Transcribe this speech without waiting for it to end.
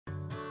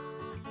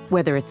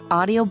Whether it's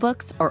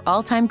audiobooks or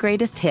all-time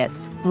greatest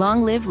hits,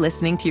 long live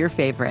listening to your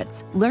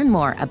favorites. Learn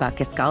more about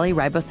Kisqali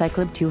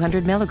Ribociclib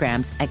 200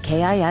 milligrams at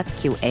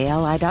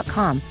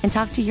KISQALI.com and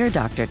talk to your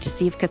doctor to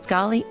see if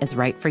Kisqali is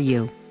right for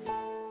you.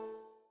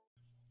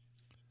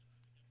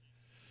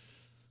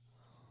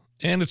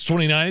 And it's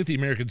 29 at the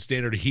American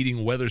Standard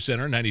Heating Weather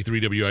Center,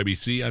 93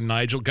 WIBC. I'm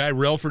Nigel. Guy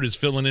Relford is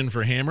filling in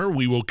for Hammer.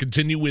 We will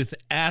continue with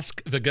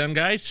Ask the Gun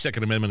Guy,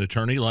 Second Amendment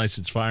attorney,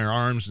 licensed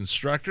firearms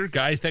instructor.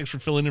 Guy, thanks for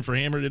filling in for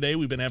Hammer today.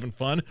 We've been having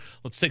fun.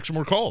 Let's take some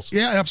more calls.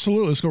 Yeah,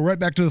 absolutely. Let's go right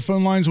back to the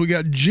phone lines. We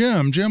got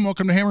Jim. Jim,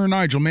 welcome to Hammer and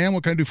Nigel. Man,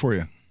 what can I do for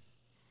you?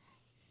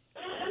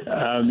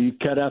 You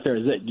cut out there.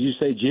 Did you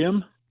say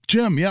Jim?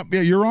 Jim, yep.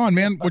 Yeah, you're on,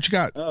 man. What you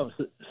got? Oh,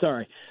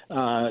 sorry.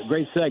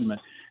 Great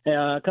segment.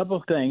 A couple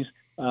of things.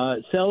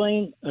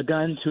 Selling a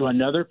gun to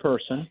another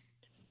person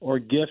or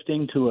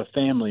gifting to a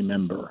family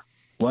member.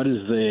 What is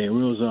the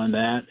rules on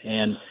that?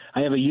 And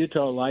I have a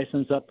Utah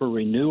license up for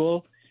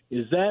renewal.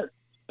 Is that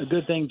a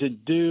good thing to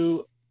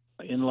do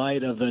in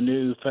light of the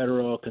new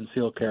federal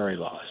concealed carry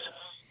laws?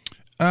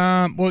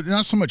 Well,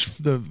 not so much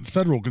the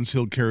federal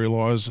concealed carry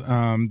laws.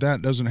 That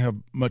doesn't have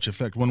much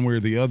effect one way or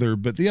the other.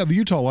 But, yeah, the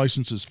Utah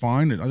license is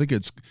fine. I think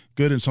it's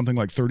good in something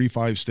like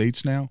 35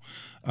 states now.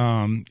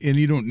 And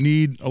you don't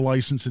need a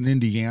license in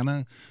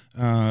Indiana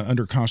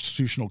under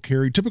constitutional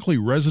carry. Typically,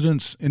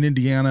 residents in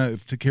Indiana,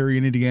 to carry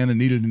in Indiana,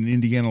 needed an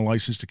Indiana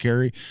license to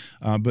carry.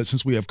 But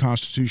since we have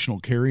constitutional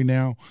carry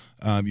now,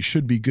 you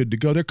should be good to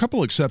go. There are a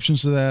couple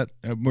exceptions to that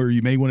where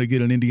you may want to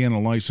get an Indiana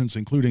license,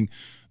 including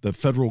the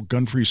Federal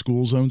Gun-Free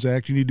School Zones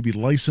Act. You need to be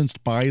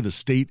licensed by the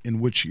state in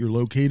which you're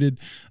located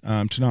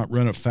to not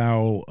run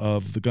afoul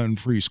of the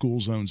Gun-Free School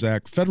Zones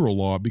Act federal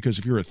law, because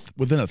if you're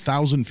within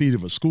 1,000 feet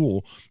of a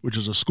school, which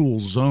is a school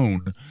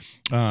zone,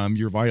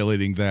 you're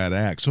violating that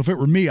act. So if it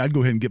were me, I'd go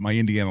ahead and get my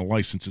Indiana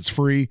license. It's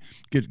free.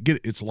 Get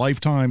it's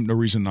lifetime. No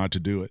reason not to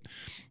do it.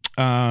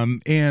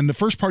 And the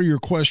first part of your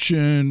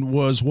question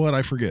was what?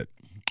 I forget.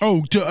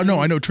 Oh, no,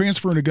 I know.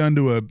 Transferring a gun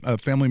to a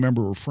family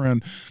member or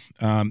friend.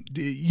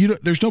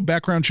 There's no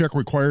background check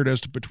required as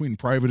to between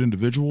private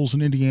individuals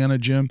in Indiana,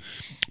 Jim,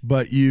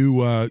 but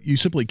you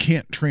simply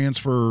can't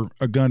transfer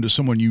a gun to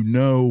someone you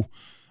know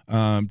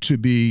to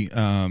be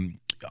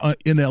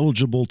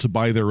ineligible to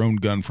buy their own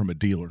gun from a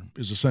dealer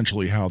is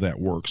essentially how that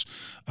works.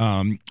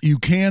 You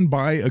can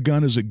buy a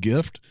gun as a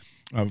gift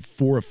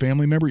for a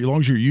family member, as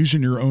long as you're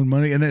using your own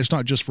money. And it's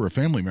not just for a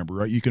family member,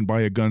 right? You can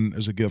buy a gun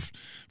as a gift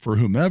for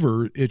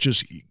whomever. It's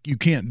just you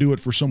can't do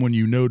it for someone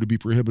you know to be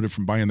prohibited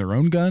from buying their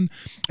own gun,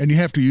 and you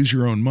have to use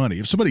your own money.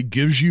 If somebody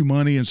gives you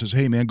money and says,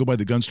 hey, man, go by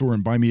the gun store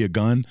and buy me a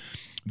gun,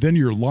 then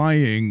you're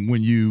lying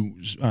when you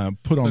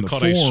put on the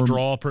form. A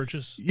straw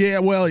purchase? Yeah,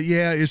 well,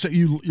 yeah,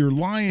 you're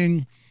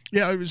lying.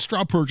 Yeah,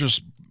 straw purchase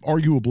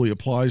arguably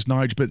applies,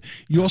 Nige, but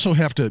you also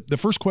have to, the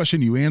first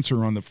question you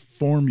answer on the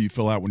form you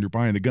fill out when you're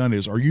buying a gun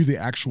is, are you the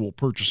actual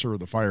purchaser of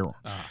the firearm?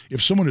 If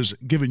someone has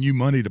given you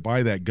money to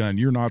buy that gun,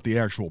 you're not the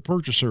actual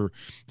purchaser.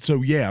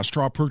 So yeah,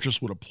 straw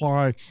purchase would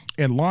apply,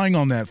 and lying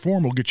on that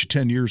form will get you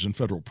 10 years in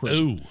federal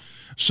prison. Ooh.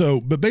 So,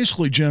 but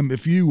basically, Jim,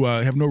 if you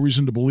have no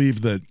reason to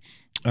believe that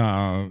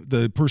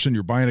the person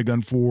you're buying a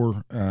gun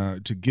for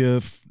to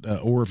give,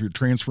 or if you're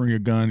transferring a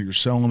gun, you're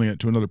selling it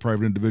to another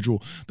private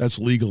individual, that's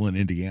legal in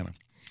Indiana.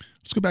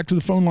 Let's go back to the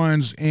phone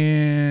lines,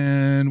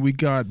 and we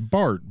got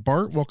Bart.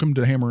 Bart, welcome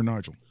to Hammer and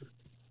Nigel.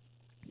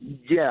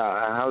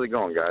 Yeah, how's it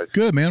going, guys?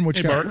 Good, man. What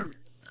you got? Bart.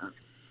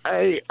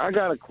 Hey, I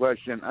got a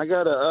question.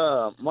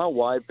 My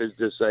wife is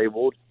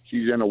disabled.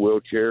 She's in a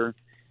wheelchair,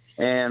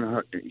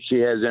 and she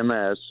has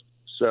MS,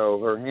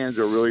 so her hands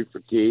are really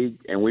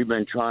fatigued, and we've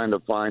been trying to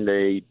find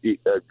a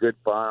good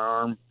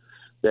firearm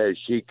that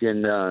she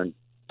can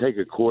take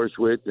a course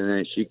with and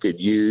then she could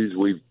use.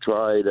 We've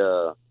tried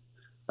a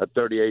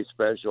 38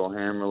 Special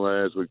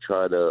hammerless. We've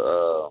tried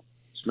a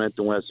Smith &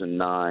 Wesson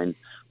 9.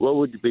 What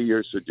would be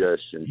your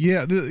suggestion?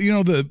 Yeah,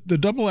 the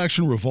double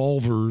action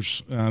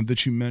revolvers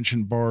that you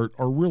mentioned, Bart,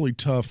 are really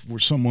tough for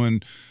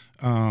someone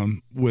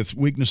with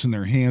weakness in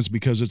their hands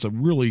because it's a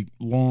really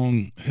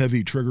long,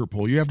 heavy trigger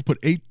pull. You have to put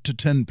 8 to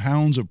 10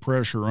 pounds of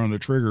pressure on the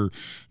trigger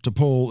to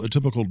pull a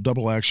typical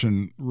double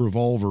action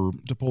revolver,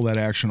 to pull that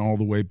action all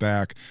the way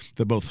back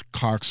that both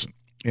cocks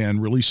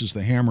and releases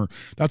the hammer.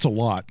 That's a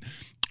lot.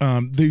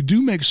 They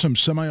do make some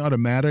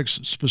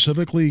semi-automatics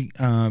specifically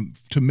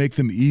to make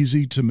them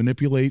easy to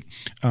manipulate.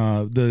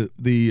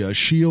 The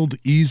Shield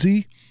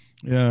Easy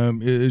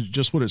is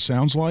just what it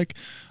sounds like.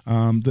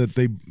 That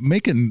they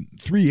make in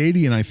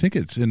 380, and I think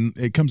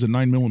it comes in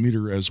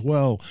 9mm as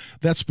well.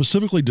 That's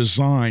specifically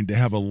designed to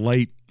have a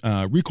light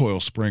recoil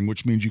spring,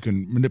 which means you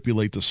can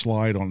manipulate the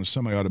slide on a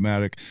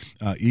semi-automatic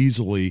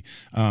easily.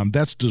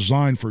 That's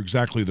designed for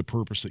exactly the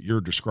purpose that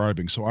you're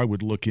describing. So I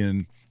would look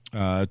in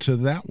to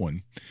that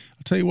one.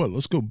 I'll tell you what,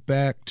 let's go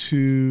back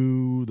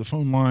to the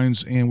phone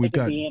lines, and we've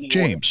got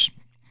James.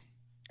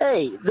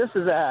 Hey, this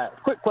is a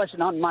quick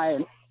question on my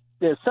end.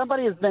 If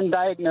somebody has been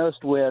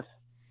diagnosed with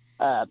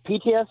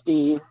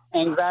PTSD,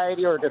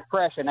 anxiety, or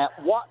depression, at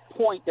what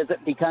point does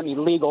it become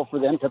illegal for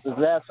them to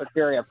possess or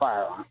carry a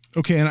firearm?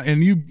 Okay,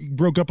 and you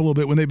broke up a little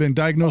bit. When they've been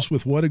diagnosed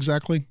with what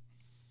exactly?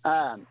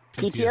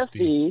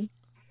 PTSD.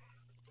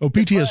 Oh,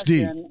 PTSD.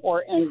 Depression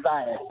or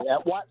anxiety.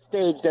 At what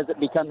stage does it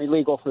become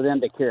illegal for them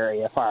to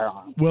carry a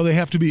firearm? Well, they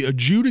have to be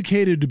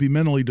adjudicated to be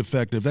mentally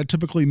defective. That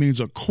typically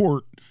means a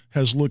court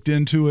has looked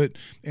into it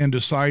and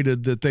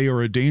decided that they are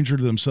a danger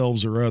to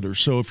themselves or others.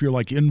 So if you're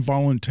like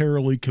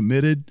involuntarily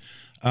committed,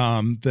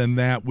 then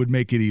that would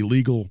make it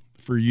illegal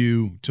for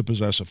you to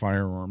possess a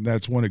firearm.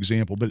 That's one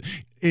example. But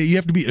you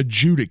have to be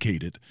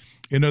adjudicated.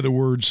 In other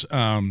words,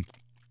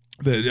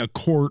 that a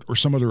court or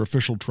some other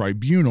official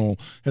tribunal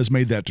has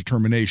made that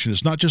determination.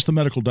 It's not just the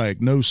medical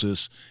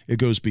diagnosis. It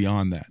goes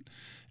beyond that.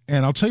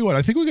 And I'll tell you what,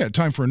 I think we got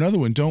time for another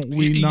one, don't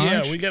we, Nige?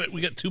 Yeah,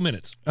 we got 2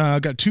 minutes.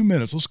 Got 2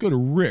 minutes. Let's go to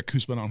Rick,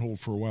 who's been on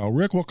hold for a while.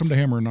 Rick, welcome to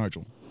Hammer and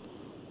Nigel.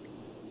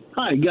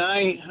 Hi,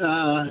 Guy.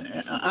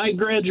 I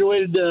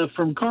graduated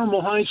from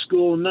Carmel High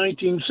School in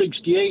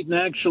 1968 and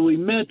actually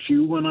met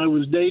you when I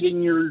was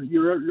dating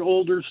your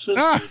older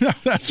sister.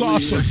 That's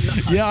awesome.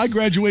 Yeah, I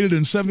graduated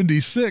in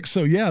 76,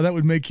 so yeah, that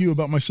would make you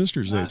about my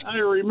sister's age. I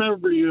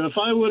remember you. If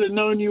I would have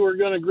known you were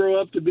going to grow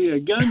up to be a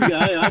gun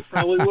guy, I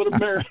probably would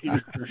have married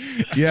her.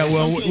 Yeah,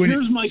 well, okay,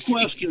 here's my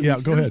question. Yeah,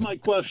 go ahead. Here's my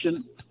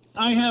question.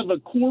 I have a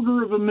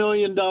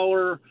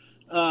 $250,000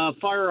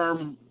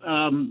 firearm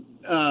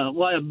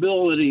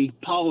liability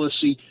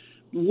policy.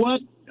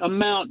 What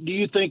amount do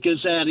you think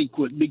is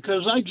adequate?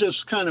 Because I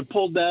just kind of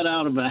pulled that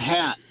out of a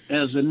hat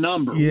as a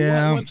number.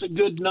 Yeah. What's a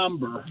good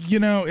number? You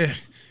know, it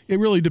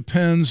really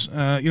depends.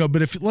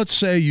 But if let's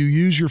say you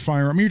use your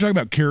firearm, you're talking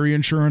about carry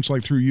insurance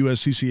like through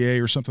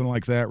USCCA or something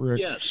like that,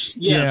 Rick? Yes,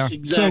 yeah.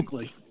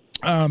 Exactly.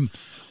 So,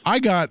 I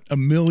got $1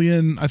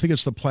 million. I think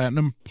it's the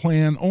platinum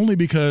plan, only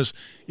because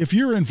if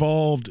you're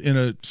involved in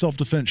a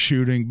self-defense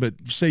shooting, but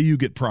say you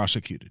get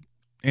prosecuted,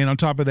 and on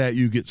top of that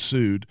you get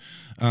sued,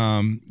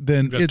 then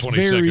it's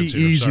very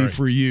easy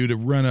for you to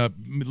run up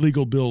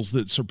legal bills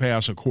that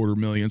surpass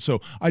 $250,000. So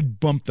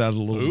I'd bump that a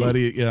little,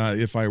 buddy,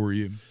 if I were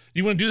you.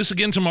 You want to do this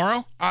again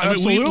tomorrow?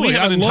 Absolutely.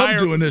 I love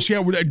doing this. Yeah,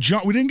 we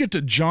didn't get to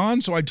John,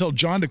 so I tell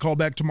John to call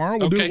back tomorrow.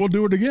 We'll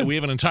do it again. We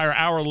have an entire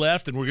hour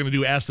left, and we're going to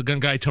do Ask the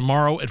Gun Guy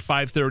tomorrow at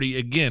 5:30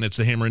 again. It's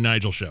the Hammer and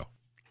Nigel Show.